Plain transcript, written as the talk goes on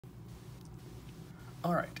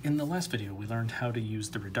All right, in the last video, we learned how to use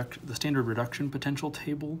the standard reduction potential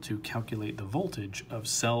table to calculate the voltage of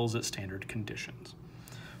cells at standard conditions.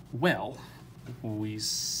 Well, we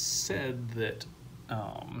said that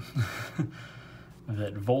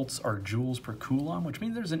that volts are joules per coulomb, which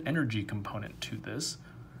means there's an energy component to this,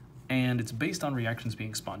 and it's based on reactions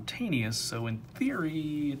being spontaneous, so in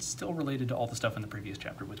theory, it's still related to all the stuff in the previous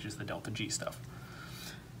chapter, which is the delta G stuff.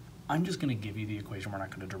 I'm just going to give you the equation. We're not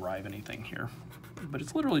going to derive anything here, but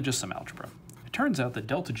it's literally just some algebra. It turns out that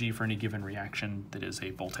delta G for any given reaction that is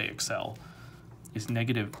a voltaic cell is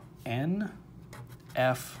negative N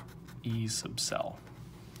F E sub cell.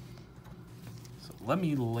 So let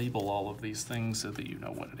me label all of these things so that you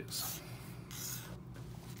know what it is.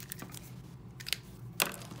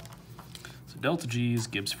 So delta G is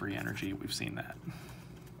Gibbs free energy. We've seen that.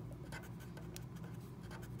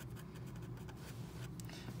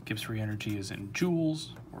 Gibbs free energy is in joules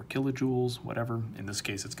or kilojoules, whatever. In this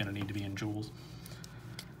case, it's going to need to be in joules.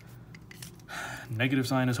 Negative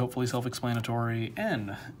sign is hopefully self-explanatory.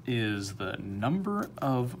 N is the number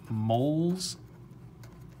of moles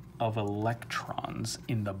of electrons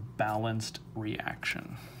in the balanced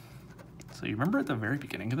reaction. So you remember at the very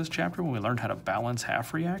beginning of this chapter when we learned how to balance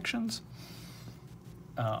half reactions?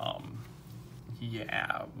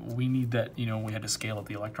 Yeah, we need that, we had to scale up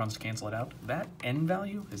the electrons to cancel it out. That N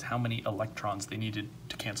value is how many electrons they needed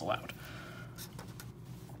to cancel out.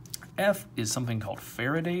 F is something called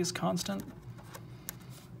Faraday's constant.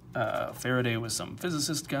 Faraday was some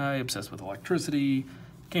physicist guy obsessed with electricity,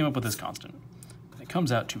 came up with this constant. It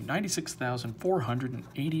comes out to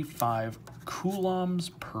 96,485 coulombs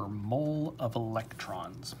per mole of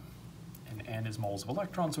electrons. And N is moles of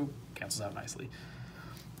electrons, so it cancels out nicely.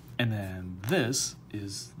 And then this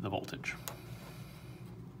is the voltage.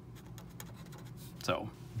 So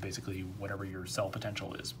basically whatever your cell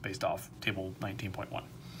potential is based off table 19.1.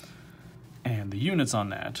 And the units on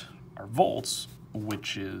that are volts,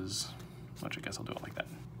 which I guess I'll do it like that,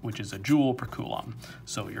 which is a joule per coulomb.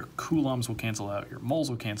 So your coulombs will cancel out, your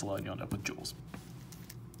moles will cancel out, and you'll end up with joules.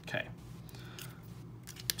 Okay.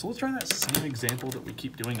 So let's try that same example that we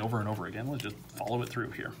keep doing over and over again. Let's just follow it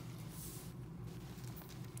through here.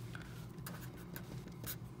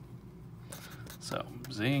 So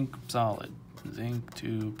zinc solid, zinc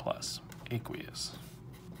 2 plus, aqueous.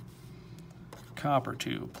 Copper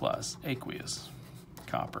 2 plus, aqueous.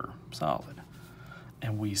 Copper solid.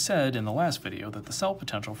 And we said in the last video that the cell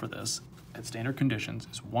potential for this at standard conditions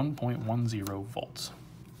is 1.10 volts.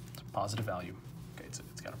 It's a positive value. Okay, it's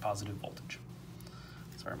got a positive voltage.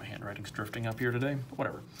 Sorry, my handwriting's drifting up here today, but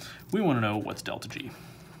whatever. We want to know what's delta G.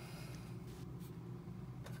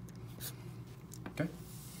 Okay.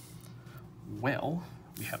 Well,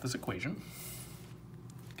 we have this equation.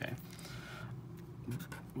 Okay.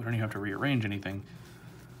 We don't even have to rearrange anything.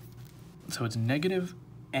 So it's negative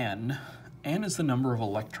N. N is the number of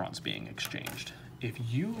electrons being exchanged. If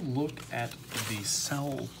you look at the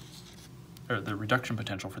cell, or the reduction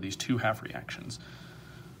potential for these two half reactions,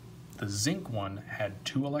 the zinc one had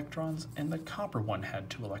 2 electrons and the copper one had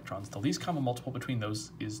 2 electrons. The least common multiple between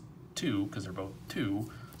those is 2, because they're both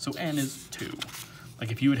 2, so N is 2.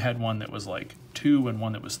 Like if you had one that was like 2 and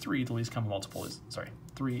one that was 3, the least common multiple is,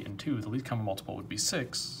 3 and 2, the least common multiple would be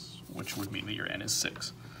 6, which would mean that your N is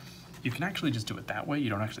 6. You can actually just do it that way. You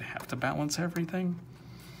don't actually have to balance everything.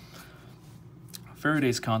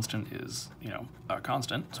 Faraday's constant is, a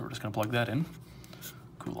constant, so we're just going to plug that in.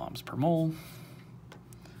 Coulombs per mole.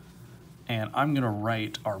 And I'm going to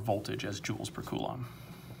write our voltage as joules per coulomb.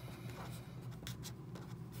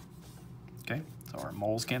 Okay, so our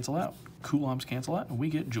moles cancel out, coulombs cancel out, and we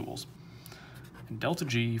get joules. And delta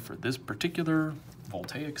G for this particular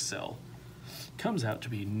voltaic cell comes out to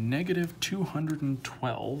be negative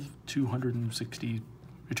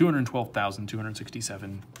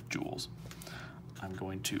 212,267 joules. I'm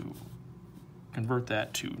going to convert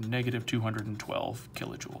that to negative 212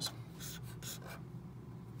 kilojoules.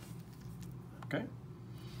 Okay,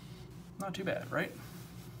 not too bad, right?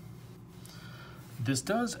 This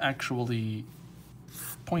does actually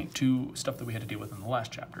point to stuff that we had to deal with in the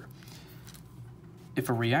last chapter. If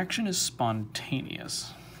a reaction is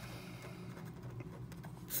spontaneous,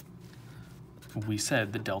 we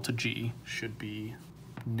said that delta G should be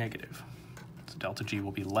negative. So delta G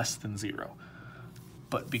will be less than 0.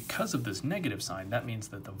 But because of this negative sign, that means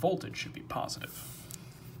that the voltage should be positive.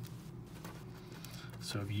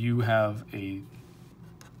 So if you have a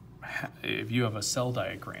cell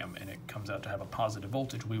diagram and it comes out to have a positive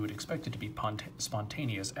voltage, we would expect it to be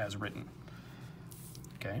spontaneous as written.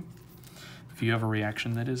 Okay? If you have a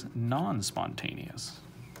reaction that is non-spontaneous,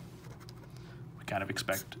 we kind of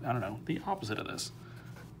expect, I don't know, the opposite of this.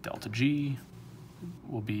 delta G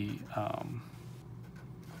will be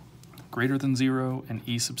greater than 0, and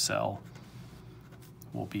E sub cell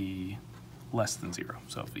will be less than 0.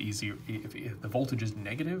 So if the voltage is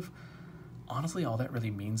negative, honestly, all that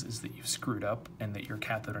really means is that you've screwed up and that your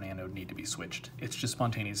cathode and anode need to be switched. It's just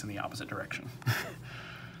spontaneous in the opposite direction.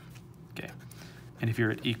 Okay, and if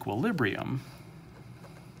you're at equilibrium,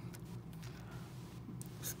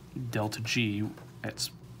 delta G at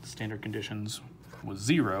standard conditions was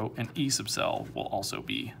 0, and E sub cell will also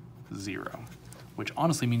be 0, which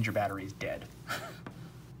honestly means your battery is dead.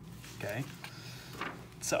 Okay,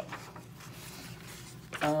 so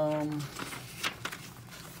all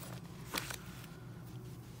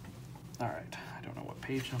right, I don't know what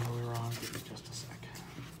page number we were on. Give me just a sec.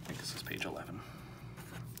 I think this is page 11.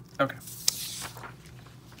 Okay.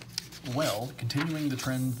 Well, continuing the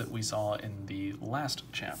trend that we saw in the last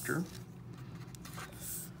chapter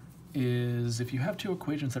is if you have two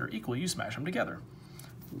equations that are equal, you smash them together.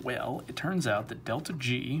 Well, it turns out that delta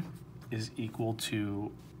G is equal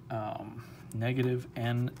to negative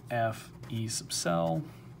NF E sub cell,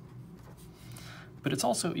 but it's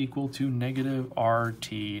also equal to negative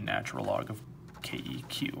RT natural log of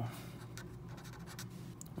KEQ,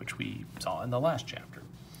 which we saw in the last chapter.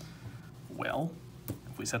 Well,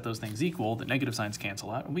 if we set those things equal, the negative signs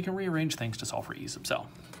cancel out, and we can rearrange things to solve for E sub cell.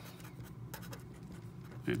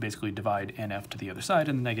 We basically divide NF to the other side,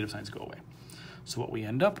 and the negative signs go away. So what we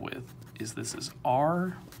end up with is this is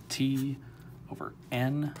RT over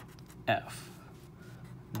NF,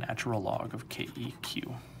 natural log of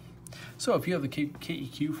KEQ. So if you have the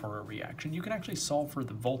KEQ for a reaction, you can actually solve for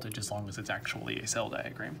the voltage as long as it's actually a cell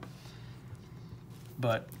diagram.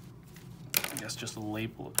 But I guess just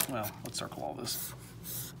label it, well, let's circle all this.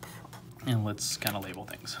 And let's kind of label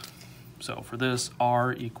things. So for this,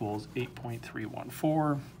 R equals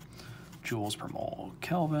 8.314 joules per mole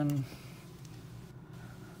Kelvin.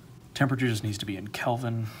 Temperature just needs to be in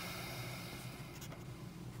Kelvin.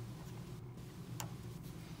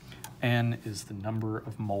 N is the number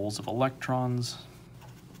of moles of electrons.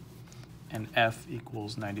 And F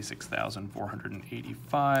equals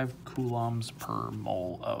 96,485 coulombs per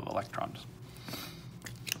mole of electrons.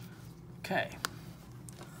 Okay.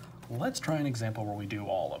 Let's try an example where we do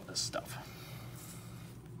all of this stuff.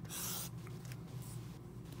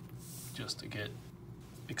 Just to get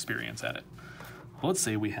experience at it. Let's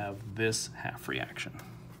say we have this half reaction.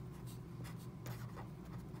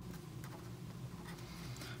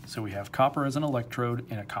 So we have copper as an electrode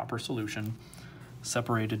in a copper solution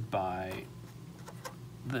separated by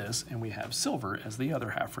this, and we have silver as the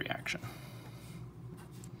other half reaction.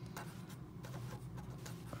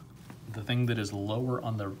 The thing that is lower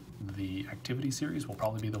on the activity series will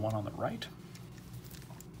probably be the one on the right.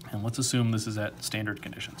 And let's assume this is at standard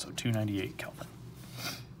conditions, so 298 Kelvin.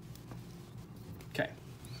 Okay,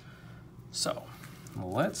 so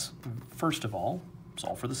let's first of all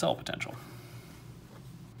solve for the cell potential.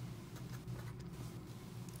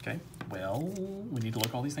 Okay, well, we need to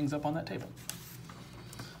look all these things up on that table.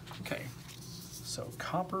 Okay, so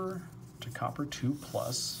copper to copper 2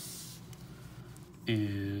 plus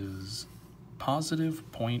is positive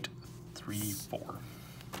 0.34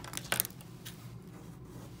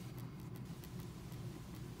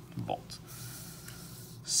 volts.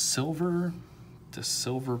 Silver to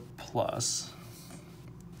silver plus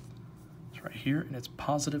is right here, and it's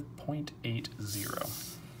positive 0.80.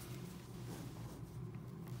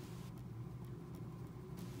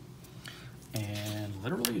 And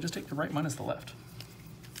literally, you just take the right minus the left.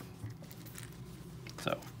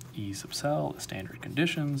 So E sub cell at standard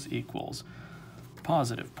conditions equals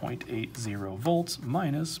positive 0.80 volts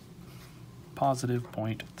minus positive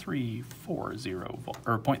 0.340 or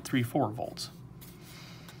 0.34 volts.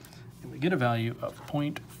 And we get a value of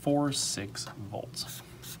 0.46 volts.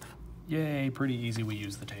 Yay, pretty easy. We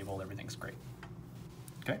use the table. Everything's great.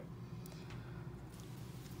 Okay.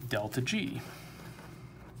 Delta G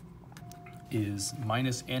is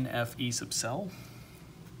minus NF E sub cell.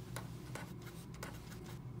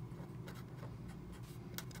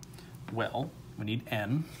 Well, we need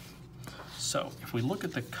N. So if we look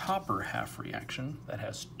at the copper half reaction, that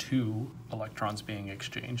has 2 electrons being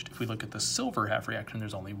exchanged. If we look at the silver half reaction,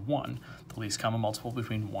 there's only 1. The least common multiple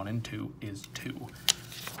between 1 and 2 is 2.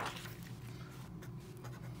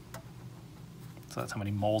 So that's how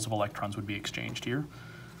many moles of electrons would be exchanged here.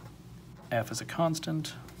 F is a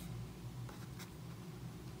constant.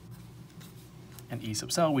 And E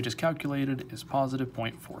sub cell we just calculated is positive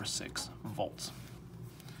 0.46 volts.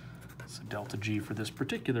 So delta G for this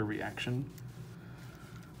particular reaction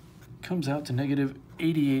comes out to negative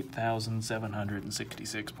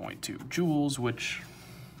 88,766.2 joules, which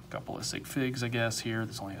couple of sig figs, I guess, here.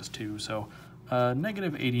 This only has 2, so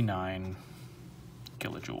negative 89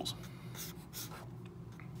 kilojoules.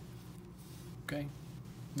 Okay,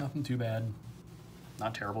 nothing too bad.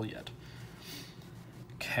 Not terrible yet.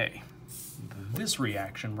 Okay, this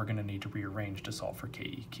reaction we're going to need to rearrange to solve for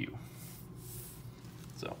KEQ.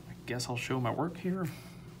 So I guess I'll show my work here.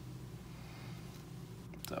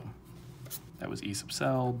 So that was E sub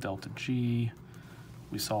cell, delta G.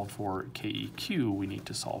 We solved for KEQ we need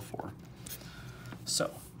to solve for.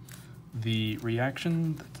 So the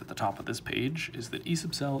reaction that's at the top of this page is that E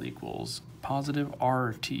sub cell equals positive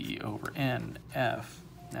RT over NF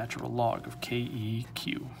natural log of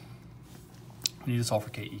KEQ. We need to solve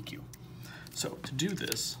for KEQ. So to do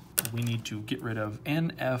this, we need to get rid of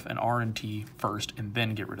NF and R and T first and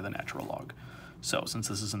then get rid of the natural log. So since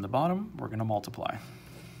this is in the bottom, we're going to multiply.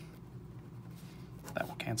 That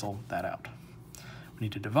will cancel that out. We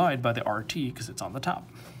need to divide by the RT because it's on the top.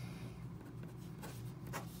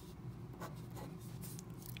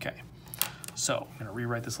 Okay, so I'm going to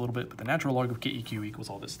rewrite this a little bit, but the natural log of KEQ equals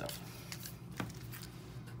all this stuff.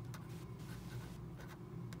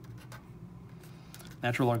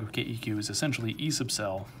 Natural log of KEQ is essentially E sub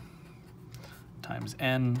cell times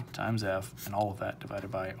N times F, and all of that divided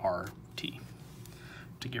by RT.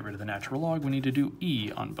 To get rid of the natural log, we need to do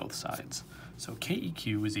E on both sides. So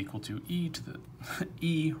KEQ is equal to E to the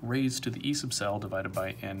E raised to the E sub cell divided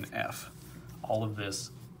by NF. All of this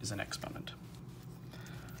is an exponent.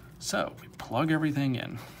 So we plug everything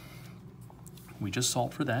in. We just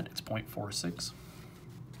solved for that, it's 0.46.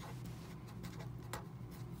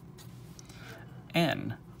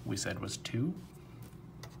 N, we said, was 2.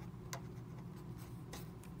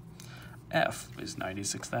 F is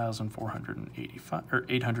 96,485, or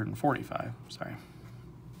 845, sorry.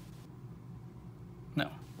 No,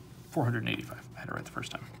 485. I had it right the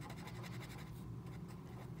first time.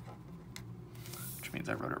 Which means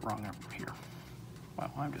I wrote it wrong over here.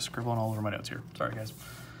 Wow, I'm just scribbling all over my notes here. Sorry, guys.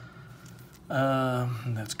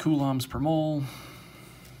 That's coulombs per mole.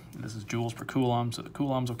 This is joules per coulomb, so the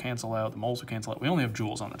coulombs will cancel out, the moles will cancel out. We only have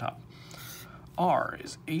joules on the top. R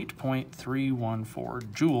is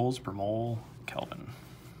 8.314 joules per mole Kelvin.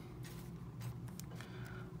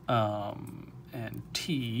 And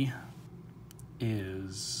T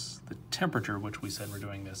is the temperature, which we said we're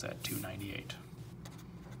doing this at 298.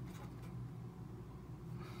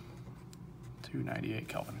 298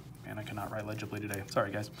 Kelvin. And I cannot write legibly today.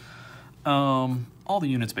 Sorry, guys. All the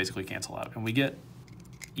units basically cancel out, and we get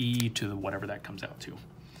E to the whatever that comes out to.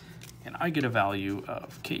 And I get a value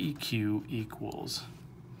of KEQ equals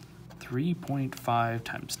 3.5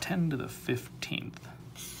 times 10 to the 15th.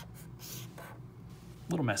 A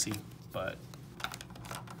little messy, but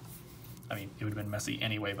I mean, it would have been messy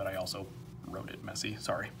anyway, but I also wrote it messy,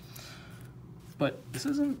 sorry. But this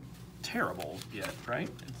isn't terrible yet, right?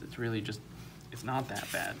 It's really just, it's not that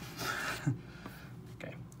bad.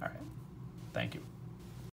 Okay, all right, thank you.